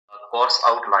course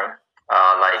outline,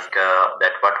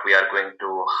 that what we are going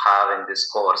to have in this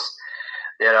course.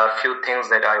 There are few things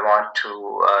that I want to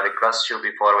request you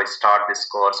before we start this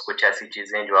course. कुछ ऐसी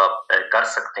चीजें जो आप कर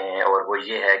सकते हैं, और वो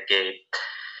ये है कि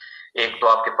एक तो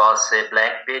आपके पास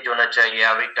blank page होना चाहिए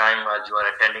every time you are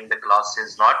attending the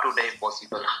classes. Not today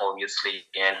possible obviously,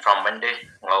 and from Monday.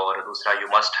 और दूसरा, you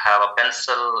must have a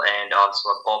pencil and also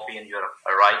a copy in your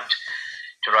right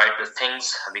to write the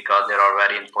things, because there are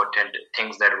very important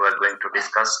things that we are going to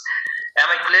discuss. Am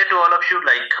I clear to all of you?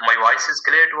 Like, my voice is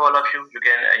clear to all of you? You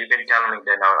can tell me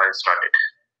then now I started.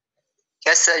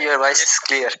 Yes, sir, your voice is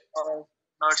clear.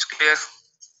 Now it's clear.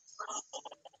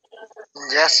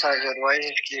 Yes, sir, your voice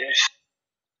is clear.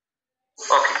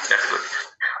 Okay, that's good.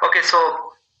 Okay, so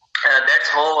that's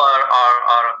how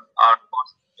our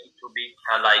course is going to be.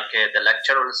 The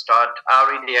lecture will start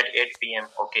every day at 8 p.m.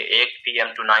 Okay, 8 p.m.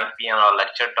 to 9 p.m. our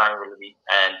lecture time will be,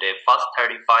 and first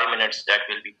 35 minutes that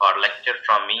will be for lecture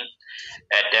from me.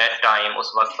 At that time,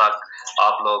 उस वक्त तक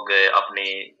आप लोग अपने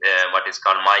what is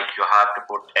called mic, you have to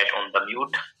put it on the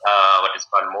mute, what is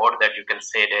called mode, that you can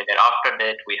say that, and after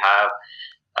that we have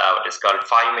what is called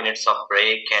 5 minutes of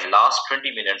break, and last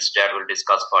 20 minutes that we'll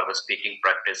discuss for the speaking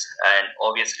practice. And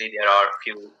obviously there are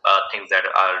few things that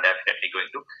I'll definitely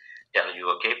going to tell you,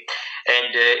 okay?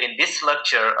 And in this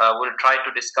lecture, we'll try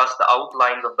to discuss the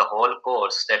outlines of the whole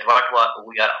course, that what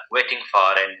we are waiting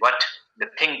for and what the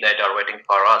thing that are waiting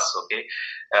for us, okay?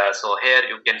 So here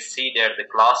you can see that the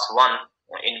class 1,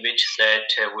 in which that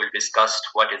we'll discuss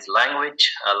what is language,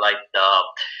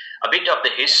 a bit of the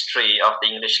history of the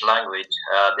English language.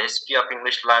 The history of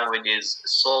English language is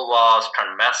so vast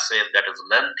and massive, that is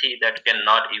lengthy, that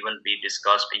cannot even be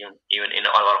discussed even in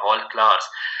our whole class.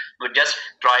 We just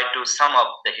try to sum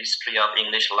up the history of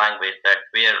English language, that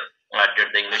where did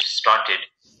the English started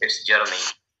its journey.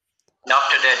 And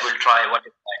after that, we'll try what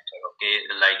is lighter, okay?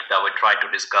 We'll try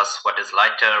to discuss what is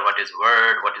lighter, what is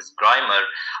word, what is grammar,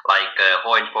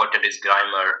 how important is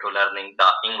grammar to learning the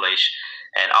English.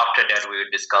 And after that, we will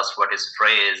discuss what is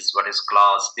phrase, what is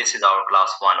clause. This is our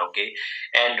class 1, okay?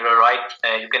 And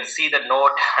you can see the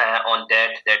note on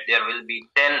that there will be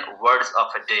 10 words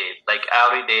of a day. Like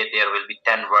every day, there will be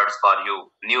 10 words for you,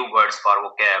 new words for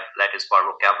vocab, that is for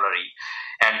vocabulary.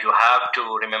 And you have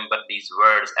to remember these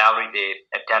words every day,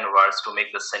 10 words to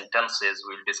make the sentences.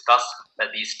 We'll discuss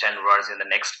these 10 words in the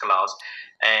next class.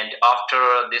 And after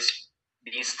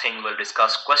these things we'll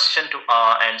discuss question to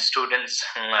and students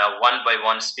one by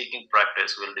one speaking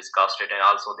practice. We'll discuss it, and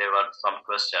also there are some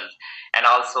questions, and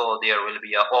also there will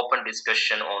be an open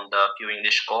discussion on the few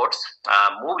English quotes,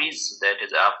 movies. That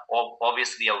is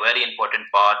obviously a very important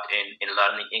part in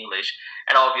learning English,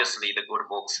 and obviously the good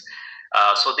books.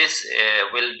 So this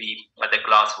will be the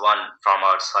class 1 from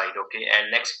our side, okay?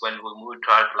 And next, when we move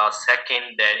to our class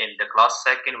 2nd, then in the class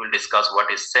 2nd we'll discuss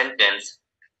what is sentence,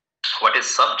 what is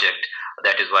subject,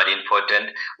 that is very important,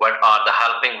 what are the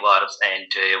helping verbs, and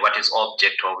what is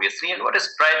object, obviously, and what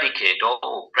is predicate.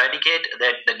 Predicate,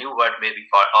 that the new word may be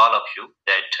for all of you,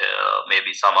 that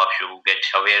maybe some of you get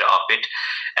aware of it.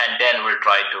 And then we'll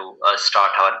try to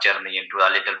start our journey into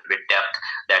a little bit depth,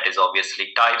 that is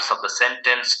obviously types of the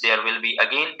sentence. There will be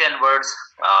again 10 words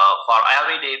for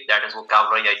every day, that is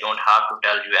vocabulary. I don't have to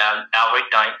tell you every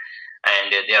time.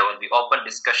 And there will be open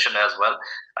discussion as well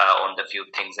on the few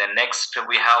things. And next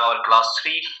we have our class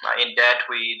 3. In that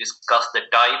we discuss the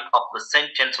type of the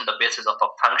sentence on the basis of a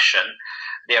function.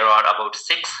 There are about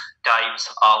 6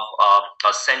 types of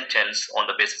a sentence on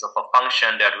the basis of a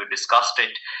function that we discussed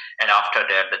it. And after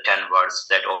that, the 10 words,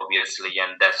 that obviously,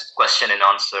 and that's question and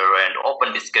answer and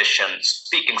open discussion,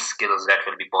 speaking skills that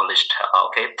will be polished,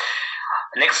 okay?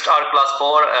 Next, our class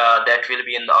 4, that will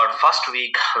be in our first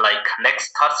week, like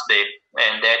next Thursday,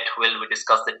 and that will we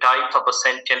discuss the types of a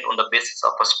sentence on the basis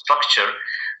of a structure.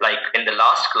 Like in the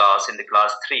last class, in the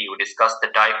class 3, we discussed the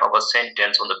type of a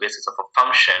sentence on the basis of a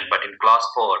function, but in class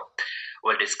 4,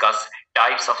 we'll discuss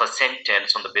types of a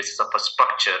sentence on the basis of a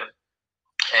structure.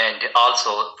 And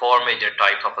also 4 major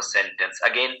types of a sentence.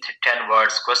 Again, 10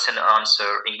 words, question and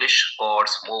answer, English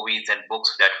course, movies and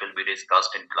books, that will be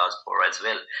discussed in class 4 as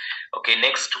well. Okay,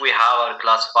 next we have our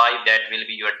class 5, that will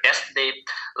be your test day.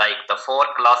 Like the 4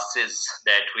 classes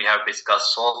that we have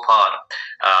discussed so far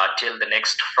till the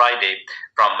next Friday,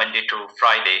 from Monday to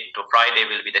Friday. To Friday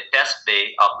will be the test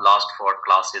day of last 4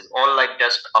 classes. Online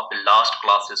test of the last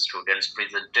classes, students,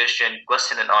 presentation,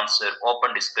 question and answer,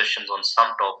 open discussions on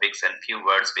some topics, and few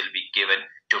words will be given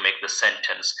to make the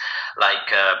sentence.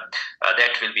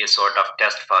 That will be a sort of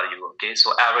test for you, okay?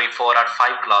 So every 4 or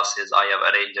 5 classes I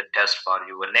have arranged a test for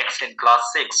you. And next, in class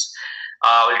 6,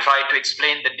 I will try to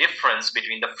explain the difference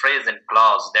between the phrase and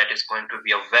clause. That is going to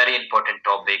be a very important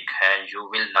topic, and you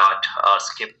will not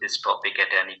skip this topic at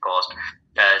any cost.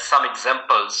 Some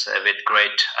examples with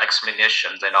great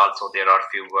explanations, and also there are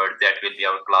few words that will be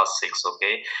our class 6.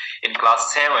 Okay, in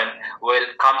class 7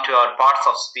 we'll come to our parts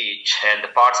of speech, and the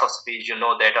parts of speech, you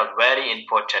know, that are very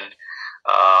important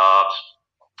uh,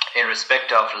 in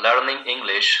respect of learning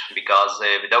English, because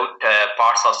without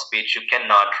parts of speech you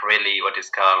cannot really what is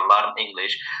called learn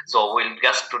English. So we'll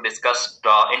just to discuss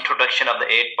the introduction of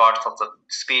the 8 parts of the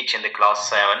speech in the class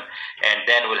 7, and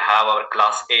then we'll have our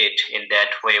class 8. In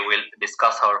that way we'll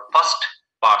discuss our first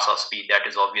parts of speech, that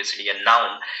is obviously a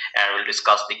noun, and we'll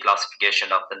discuss the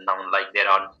classification of the noun. Like there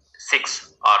are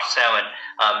 6 or 7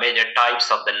 major types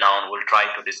of the noun. We'll try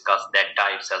to discuss that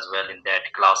types as well in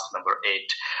that class number 8.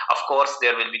 Of course,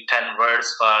 there will be 10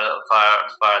 words for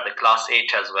the class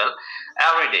 8 as well.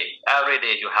 Every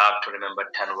day you have to remember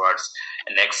 10 words.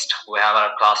 And next, we have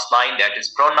our class 9, that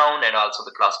is pronoun, and also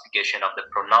the classification of the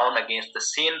pronoun. Against the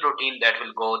same routine, that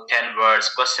will go 10 words,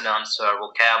 question, answer,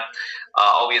 vocab.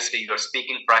 Obviously, your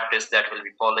speaking practice, that will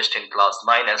be polished in class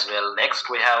 9 as well. Next,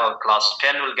 we have our class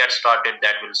 10 will get started.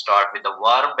 That will start with the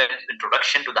verb and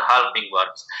introduction to the helping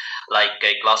verbs, like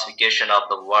a classification of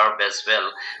the verb as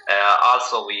well.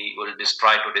 Also, we will just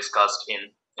try to discuss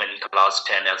in class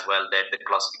 10 as well, that the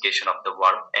classification of the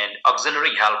verb and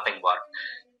auxiliary helping verb.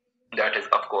 That is,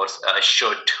 of course,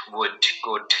 should, would,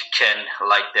 could, can,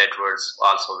 like that words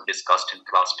also discussed in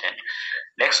class 10.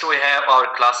 Next, we have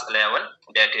our class 11,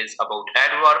 that is about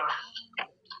adverb.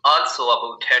 Also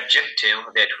about adjective,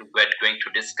 that we're going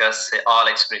to discuss all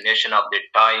explanation of the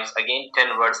types. Again,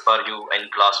 10 words for you. In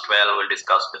class 12 we'll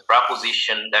discuss the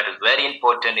preposition, that is very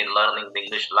important in learning the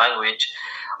English language.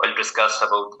 We'll discuss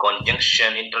about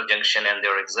conjunction, interjunction, and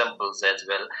their examples as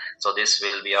well. So this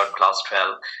will be our class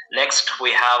 12. Next,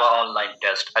 we have an online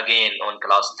test. Again, on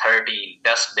class 13,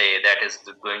 test day, that is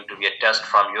going to be a test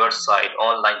from your side,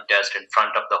 online test in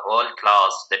front of the whole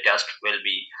class. The test will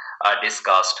be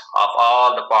discussed of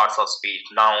all the parts of speech: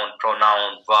 noun,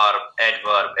 pronoun, verb,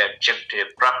 adverb, adjective,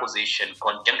 preposition,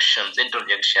 conjunctions,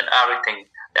 interjection, everything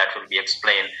that will be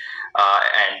explained.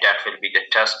 And that will be the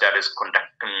test that is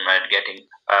conducting and getting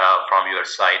from your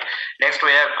side. Next,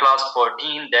 we have class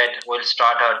 14, that will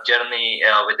start our journey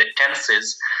with the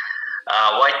tenses.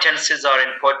 Why tenses are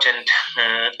important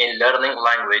in learning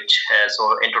language.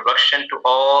 So introduction to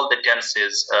all the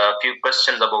tenses, a few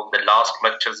questions about the last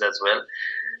lectures as well.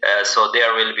 So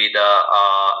there will be the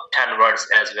 10 words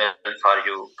as well for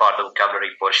you for the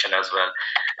vocabulary portion as well.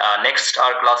 Next,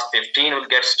 our class 15 will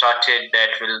get started. That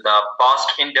will the past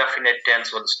indefinite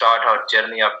tense will start our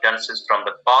journey of tenses from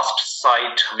the past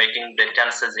side, making the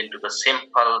tenses into the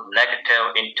simple,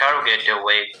 negative, interrogative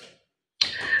way.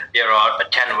 There are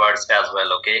 10 words as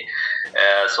well. Okay,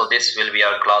 so this will be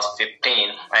our class 15.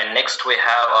 And next we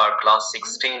have our class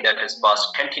 16, that is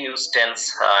past continuous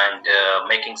tense, and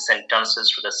making sentences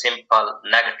to the simple,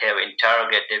 negative,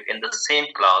 interrogative. In the same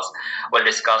class we'll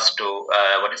discuss to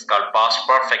what is called past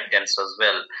perfect tense as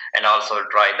well, and also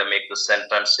try to make the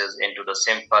sentences into the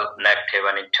simple, negative,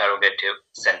 and interrogative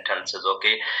sentences.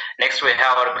 Okay, next we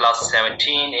have our class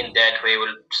 17. In that way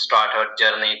we'll start our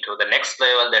journey to the next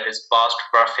level, that is past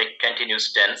perfect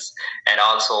continuous tense, and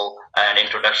also an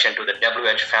introduction to the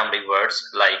WH family words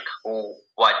like who,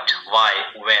 what, why,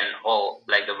 when, how,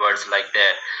 like the words like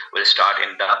that will start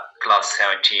in the class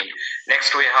 17.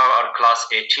 Next, we have our class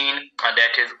 18, and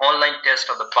that is online test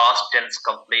of the past tense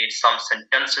complete, some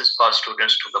sentences for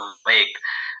students to make.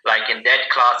 Like in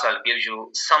that class, I'll give you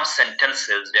some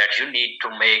sentences that you need to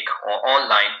make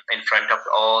online in front of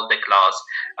all the class,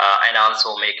 and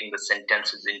also making the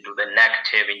sentences into the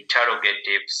negative,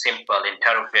 interrogative, simple,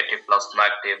 interrogative plus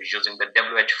negative, using the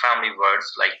WH family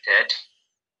words like that.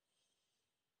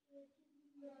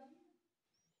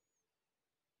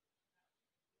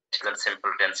 And simple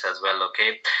tense as well.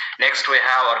 Okay, next we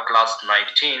have our class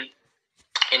 19.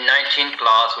 In 19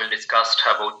 class, we'll discuss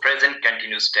about present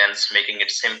continuous tense, making it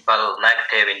simple,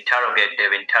 negative,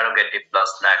 interrogative, interrogative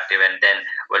plus negative, and then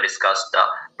we'll discuss the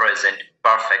present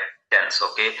perfect tense.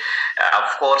 Okay,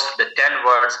 of course, the 10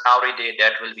 words every day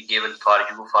that will be given for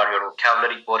you for your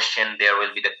vocabulary portion. There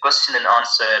will be the question and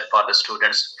answer for the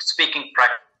students, speaking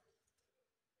practice.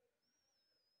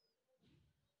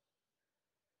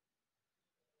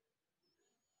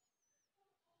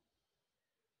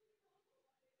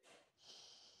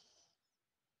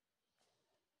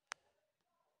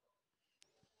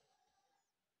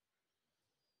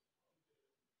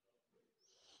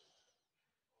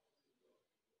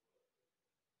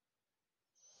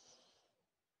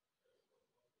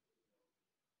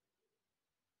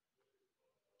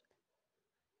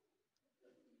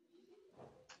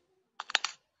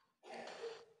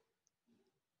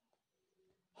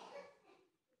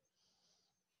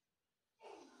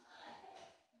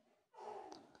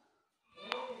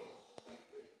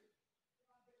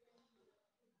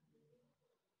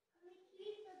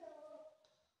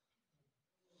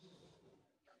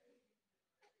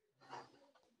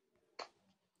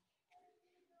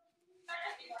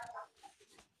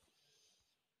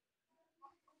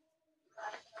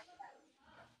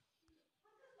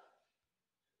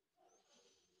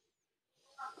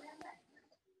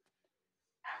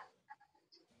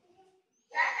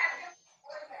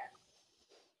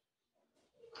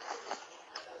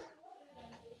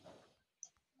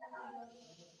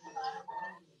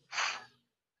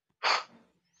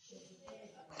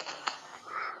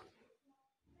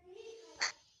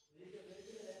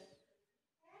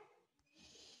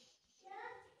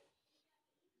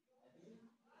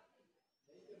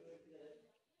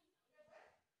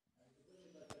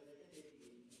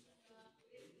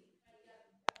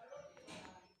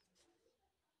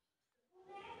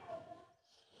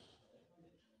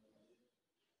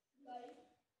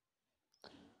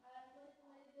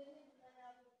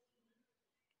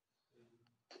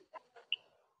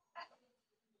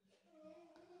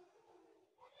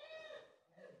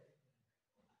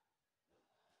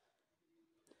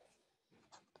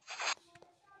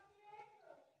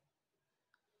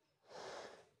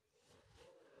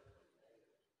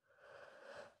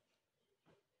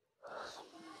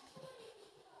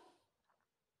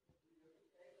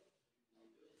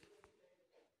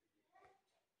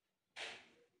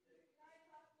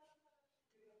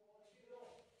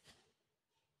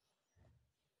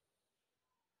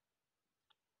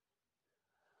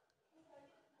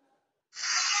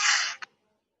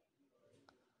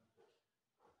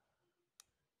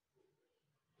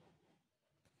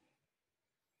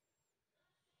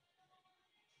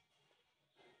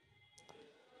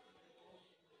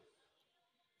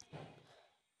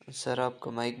 Sir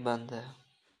आपका mic बंद है.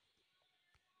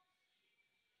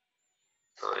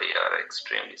 Sorry, yaar,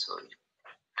 extremely sorry.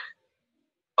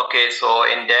 Okay, so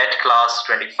in that class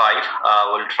 25,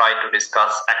 we'll try to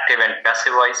discuss active and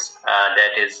passive voice.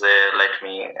 That is, let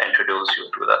me introduce you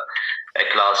to the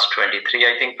class 23.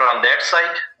 I think from that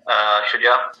side,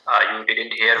 Shuja, you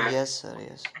didn't hear me? Yes, sir.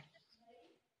 Yes.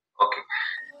 Okay.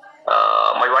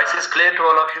 My voice is clear to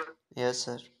all of you? Yes,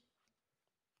 sir.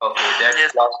 Okay, that's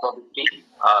Yes. class 23.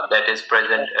 That is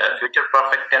present future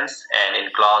perfect tense, and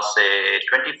in class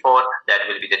 24, that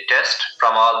will be the test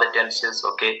from all the tenses.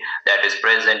 Okay, that is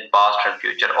present, past, and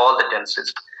future, all the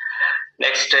tenses.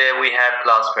 Next, we have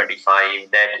class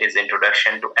 25. That is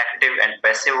introduction to active and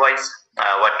passive voice.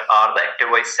 What are the active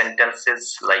voice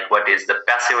sentences? Like, what is the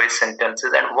passive voice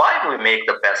sentences, and why do we make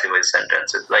the passive voice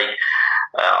sentences? Like,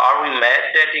 are we mad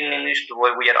that in English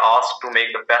we are asked to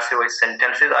make the passive voice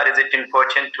sentences, or is it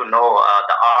important to know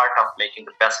the art of making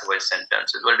the passive voice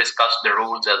sentences? We'll discuss the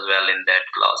rules as well in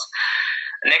that class.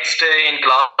 Next, in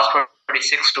class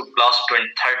 26 to class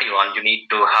 31, you need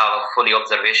to have a fully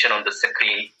observation on the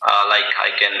screen. Like I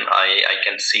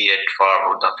can see it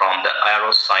from the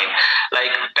arrow sign. Like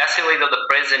passive voice of the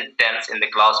present tense in the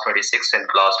class 26 and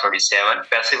class 27,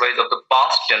 passive voice of the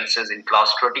past tenses in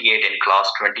class 28 and class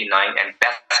 29, and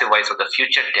passive voice of the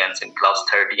future tense in class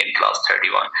 30 and class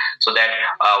 31. So that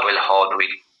will how do we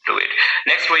do it.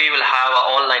 Next, we will have an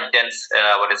online tense,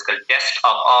 what is called test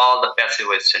of all the passive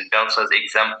voice sentences,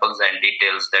 examples and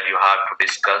details that you have to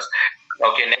discuss.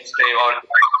 Okay, next,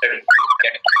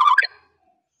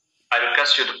 I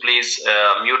request you to please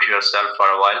mute yourself for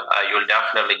a while. You will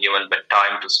definitely given the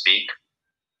time to speak.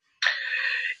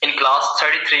 In class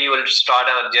 33, you will start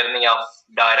a journey of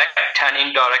direct and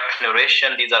indirect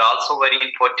narration. These are also very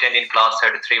important. In class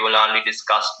 33, we'll only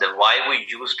discuss the why we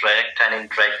use direct and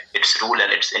indirect, its rule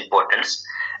and its importance.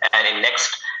 And in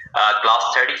next class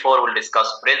 34, we'll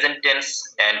discuss present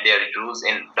tense and their rules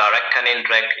in direct and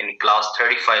indirect. In class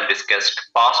 35, we'll discuss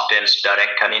past tense,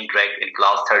 direct and indirect. In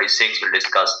class 36, we'll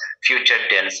discuss future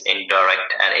tense,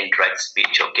 indirect and indirect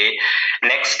speech. Okay.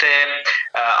 Next,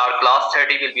 our class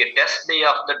 30 will be a test day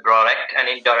of the direct and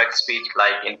indirect speech.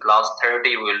 Like in class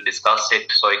 30, we will discuss it.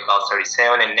 So in class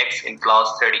 37, and next in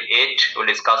class 38, we'll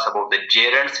discuss about the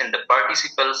gerunds and the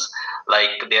participles,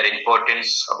 like their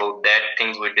importance. About that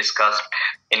things we discussed.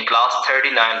 In class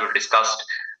 39, we discussed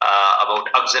about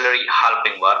auxiliary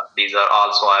helping verb. These are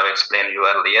also I have explained you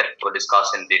earlier. We'll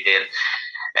discuss in detail.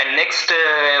 And next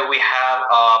we have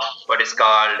what is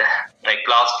called like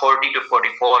class 40 to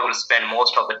 44 will spend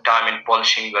most of the time in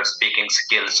polishing your speaking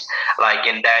skills. Like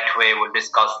in that way, we'll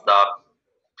discuss the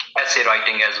essay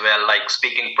writing as well, like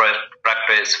speaking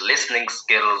practice, listening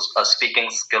skills, speaking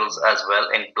skills as well.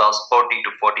 In class 40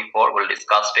 to 44, we'll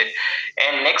discuss it.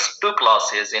 And next two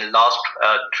classes in last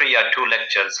 3 or 2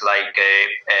 lectures, like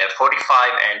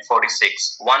 45 and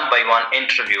 46, one by one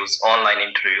interviews, online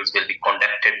interviews will be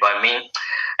conducted by me.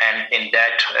 And in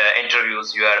that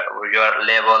interviews, your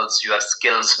levels, your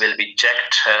skills will be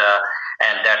checked.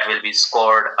 And that will be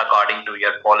scored according to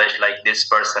your polish. Like this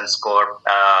person scored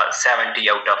 70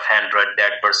 out of 100,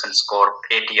 that person scored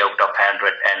 80 out of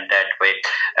 100, and that way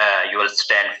you will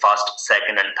stand first,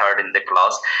 second, and third in the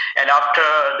class. And after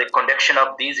the conduction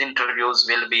of these interviews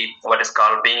will be what is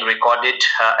called being recorded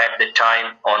at the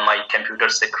time on my computer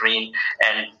screen,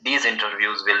 and these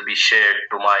interviews will be shared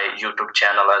to my YouTube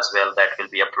channel as well. That will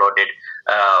be uploaded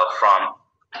from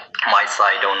my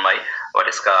side on my what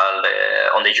is called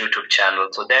on the YouTube channel.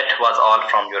 So that was all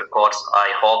from your course.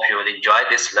 I hope you will enjoy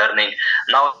this learning.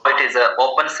 Now it is an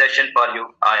open session for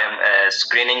you. I am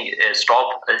screening,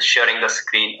 stop sharing the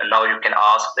screen, and now you can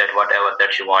ask that whatever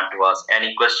that you want to ask.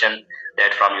 Any question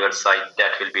that from your side,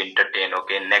 that will be entertained.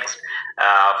 Okay, next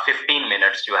 15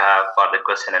 minutes you have for the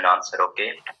question and answer.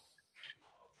 Okay.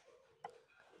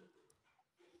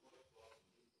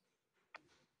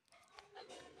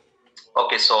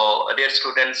 Okay, so dear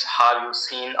students, have you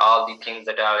seen all the things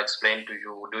that I have explained to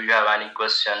you? Do you have any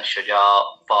question, Shaja,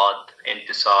 Fad,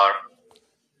 Intisar?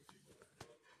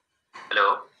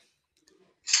 Hello?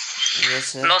 Yes,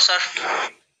 sir. No, sir.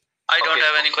 I don't Okay.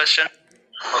 have any question.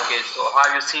 Okay, so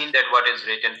have you seen that what is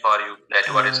written for you,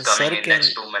 that what is coming Sir, in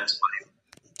next 2 months for you?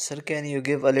 Sir, can you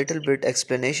give a little bit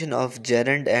explanation of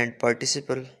gerund and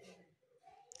participle?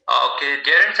 Okay,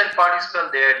 gerunds and participle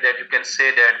there, that you can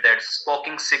say that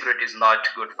smoking cigarette is not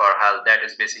good for health. That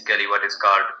is basically what is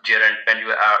called gerund. When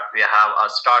we have a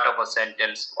start of a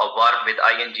sentence, a verb with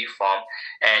ing form,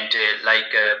 and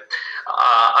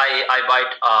I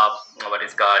bite what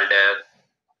is called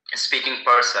speaking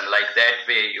person, like that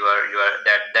way you are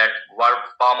that verb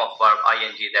form of verb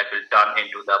ing that will turn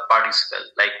into the participle.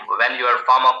 Like when your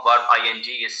form of verb ing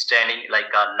is standing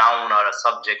like a noun or a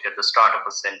subject at the start of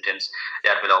a sentence,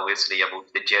 that will obviously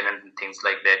about the gerund and things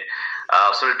like that.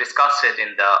 So we'll discuss it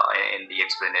in the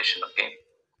explanation. Okay.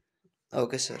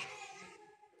 Okay, sir.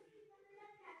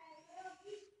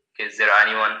 Is there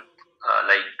anyone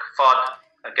like Fad?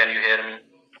 Can you hear me?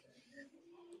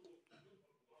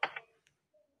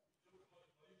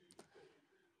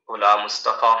 Ula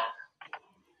Mustafa.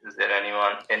 Is there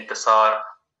anyone? Intisar.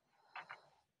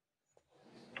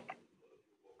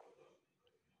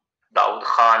 Daud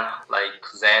Khan, like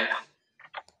Zain.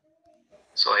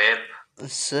 Sohaib.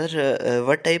 Sir,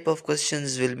 what type of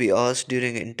questions will be asked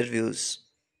during interviews?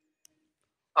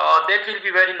 That will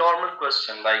be very normal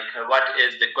question, like what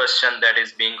is the question that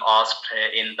is being asked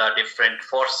in the different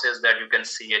forces that you can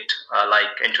see it,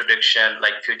 like introduction,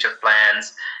 like future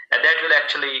plans, and that will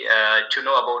actually to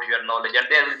know about your knowledge, and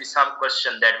there will be some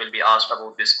question that will be asked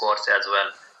about this course as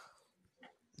well.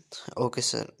 Okay,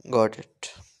 sir. Got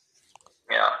it.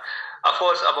 Yeah, of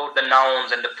course, about the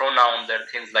nouns and the pronouns and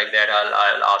things like that,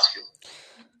 I'll ask you.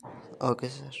 Okay,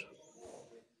 sir.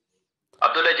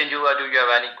 Abdullah Jinjua, do you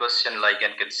have any question? Like,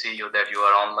 and can see you that you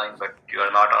are online, but you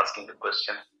are not asking the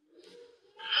question.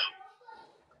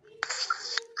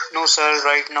 No, sir.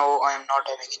 Right now, I am not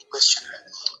having any question.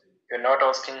 You're not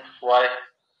asking why?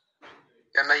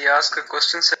 Can I ask a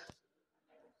question, sir?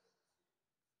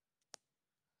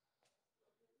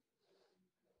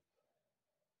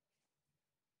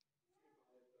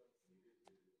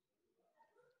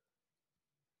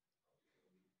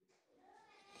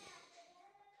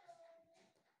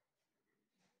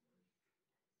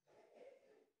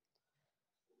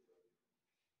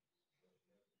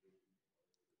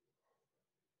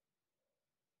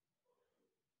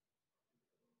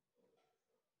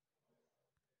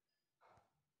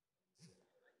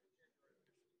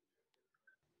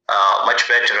 Much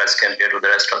better as compared to the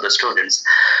rest of the students.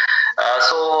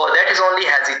 So that is only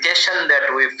hesitation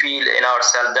that we feel in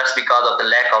ourselves. That's because of the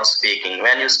lack of speaking.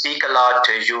 When you speak a lot,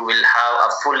 you will have a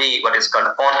fully what is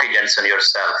called confidence in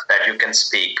yourself that you can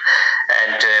speak.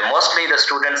 And mostly the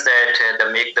students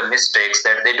that make the mistakes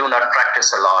that they do not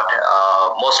practice a lot.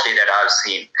 Mostly that I've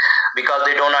seen, because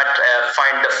they do not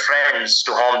find the friends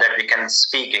to whom that we can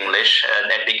speak English,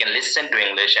 that we can listen to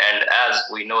English. And as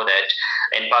we know that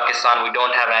in Pakistan, we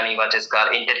don't have any what is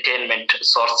called entertainment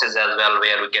sources as well,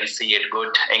 where we can see it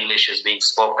good English is being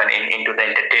spoken into the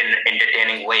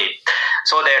entertaining way,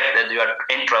 so that your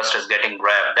interest is getting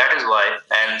grabbed. That is why.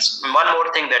 And one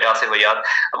more thing that Asif Ayad,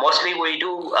 mostly we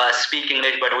do speak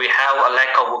English, but we have a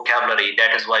lack of vocabulary.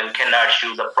 That is why we cannot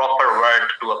use a proper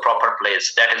word to a proper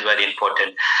place. That is very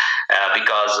important.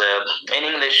 Because in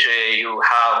English you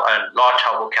have a lot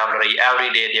of vocabulary.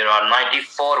 Every day there are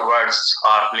 94 words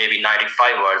or maybe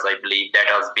 95 words, I believe, that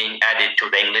are being added to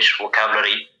the English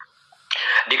vocabulary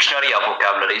dictionary of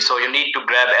vocabulary. So you need to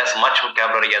grab as much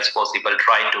vocabulary as possible.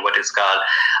 Try to what is called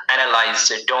analyze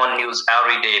it. Don't use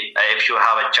every day. If you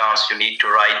have a chance, you need to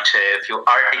write a few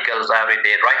articles every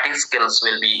day. Writing skills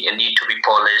will be need to be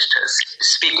polished.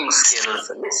 Speaking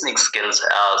skills, listening skills.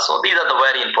 So these are the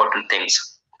very important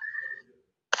things.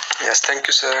 Yes, thank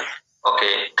you, sir.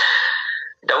 Okay.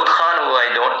 Daud Khan, who I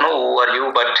don't know who are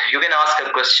you, but you can ask a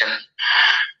question.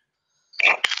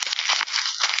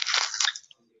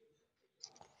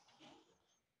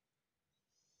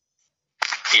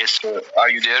 Yes, sir. Are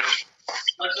you there?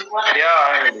 Yeah,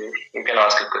 I'm there. You can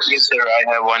ask a question. Yes, sir. I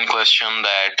have one question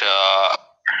that.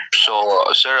 Sir,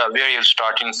 where are you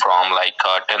starting from? Like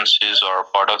tenses or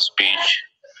part of speech?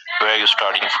 Where are you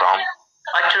starting from?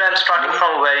 Actually, I'm starting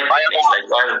from very beginning.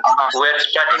 Like we're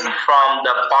starting from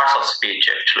the parts of speech,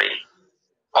 actually.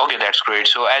 Okay, that's great.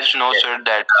 So as you know, sir,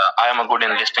 that I am a good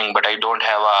in listening, but I don't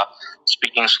have a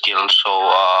speaking skill.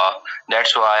 So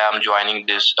that's why I'm joining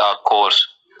this course.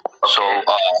 Okay. So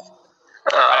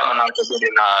I'm not good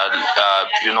in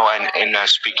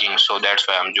speaking. So that's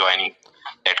why I'm joining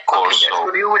that course. Okay,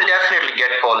 so you will definitely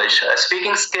get polish.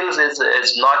 Speaking skills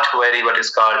is not very what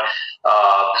is called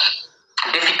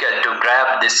difficult to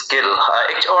grab this skill.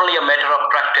 It's only a matter of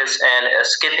practice and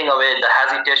skipping away the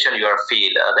hesitation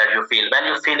that you feel when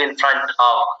you feel in front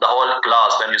of the whole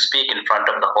class, when you speak in front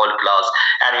of the whole class,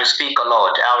 and you speak a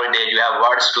lot every day. You have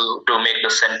words to make the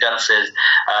sentences.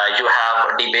 You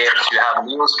have debates. You have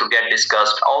news to get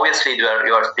discussed. Obviously,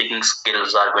 your speaking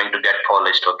skills are going to get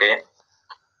polished. Okay.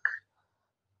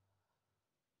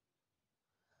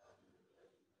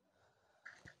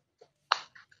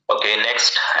 Okay,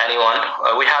 next, anyone?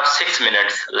 We have 6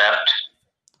 minutes left.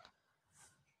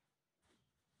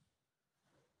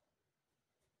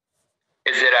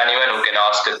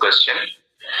 ask a question.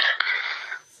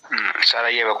 Sir,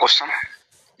 I have a question.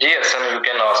 Yes, sir, you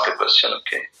can ask a question.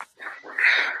 Okay.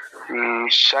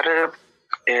 Sir,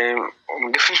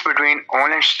 difference between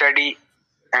online study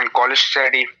and college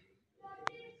study.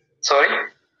 Sorry.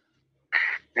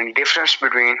 And difference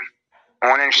between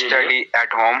online study at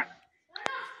home.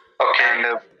 Okay.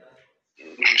 And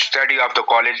study of the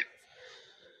college.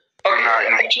 Okay,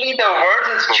 actually the world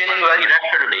is changing very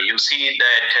rapidly. You see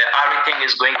that everything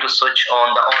is going to switch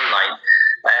on the online.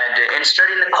 And in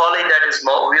studying the college, that is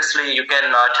more obviously you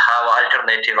cannot have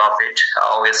alternative of it.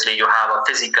 Obviously, you have a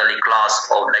physically class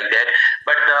or like that.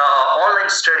 But the online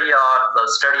study or the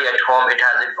study at home, it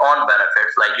has its own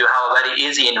benefits. Like you have a very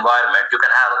easy environment. You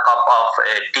can have a cup of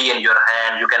tea in your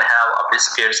hand. You can have a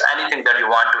biscuits, anything that you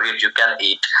want to eat, you can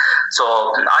eat.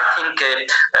 So I think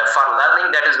for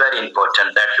learning, that is very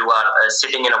important that you are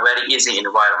sitting in a very easy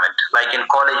environment. Like in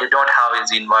college, you don't have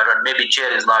easy environment. Maybe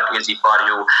chair is not easy for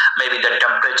you. Maybe the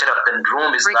temperature of the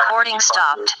room is recording not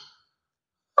stopped.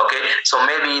 Okay, so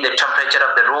maybe the temperature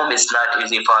of the room is not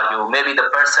easy for you. Maybe the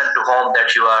person to whom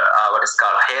that you are what is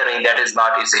called hearing, that is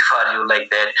not easy for you like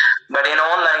that. But in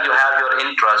online, you have your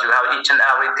interest. You have each and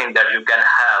everything that you can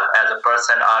have as a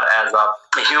person or as a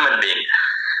human being.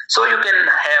 So you can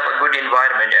have a good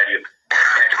environment at your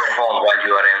home while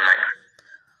you are online.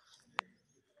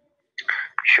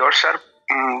 Sure, sir.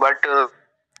 But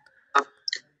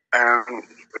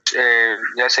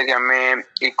जैसे कि हमें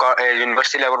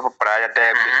university level पर पढ़ाया जाता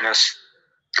है business,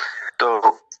 तो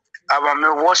अब हमें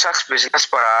वो शख्स बिजनेस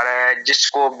पढ़ा रहा है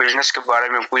जिसको बिजनेस के बारे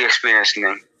में कोई एक्सपीरियंस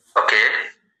नहीं. ओके.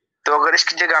 तो अगर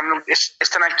इसकी जगह हम लोग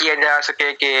इस तरह किया जा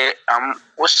सके कि हम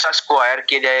उस शख्स को हायर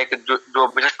किया जाए कि जो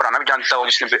बिजनेस पढ़ाना भी जानता हो,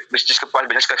 जिसके पास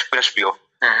बिजनेस का एक्सपीरियंस भी हो,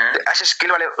 तो ऐसे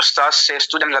स्किल वाले उस्ताद से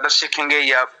स्टूडेंट ज्यादा सीखेंगे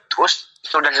या उस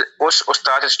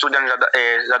उस्ताद से स्टूडेंट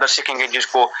ज्यादा सीखेंगे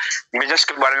जिसको बिजनेस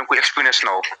के बारे में कोई एक्सपीरियंस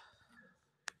ना हो?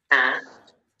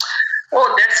 Oh,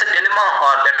 that's a dilemma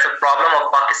or that's a problem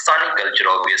of Pakistani culture,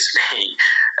 obviously.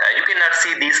 You cannot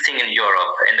see these things in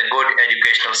Europe in the good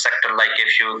educational sector. Like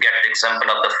if you get the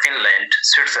example of the Finland,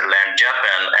 Switzerland,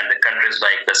 Japan, and the countries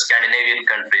like the Scandinavian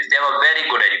countries, they have a very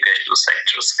good educational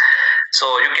sectors. So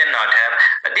you cannot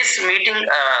have this meeting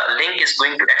link is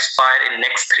going to expire in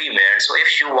next 3 minutes. So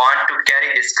if you want to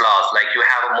carry this class, like you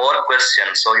have more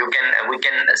questions, so we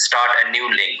can start a new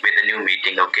link with a new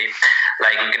meeting. Okay,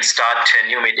 like we can start a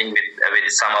new meeting with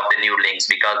some of the new links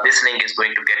because this link is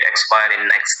going to get expired in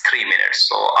next 3 minutes.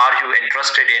 So are you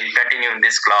interested in continuing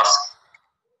this class?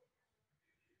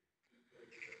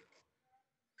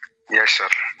 Yes, sir.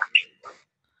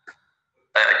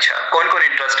 अच्छा, कौन कौन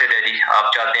interested है जी?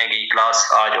 आप चाहते हैं कि class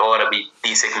आज और अभी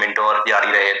 30 मिनट और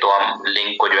जारी रहे तो हम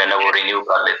लिंक को जो है ना वो रिन्यू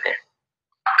कर लेते हैं?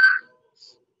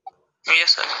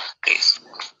 Yes, sir. Please.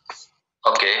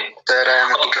 Okay. Sir, I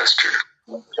am interested.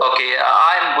 Okay,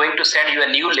 I am going to send you a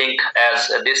new link as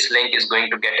this link is going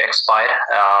to get expired.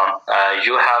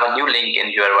 You have a new link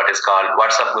in your what is called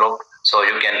WhatsApp group, so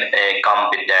you can come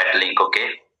with that link. Okay.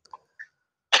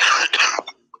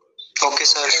 Okay,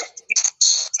 sir.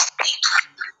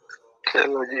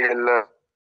 चलो जी, अल्लाह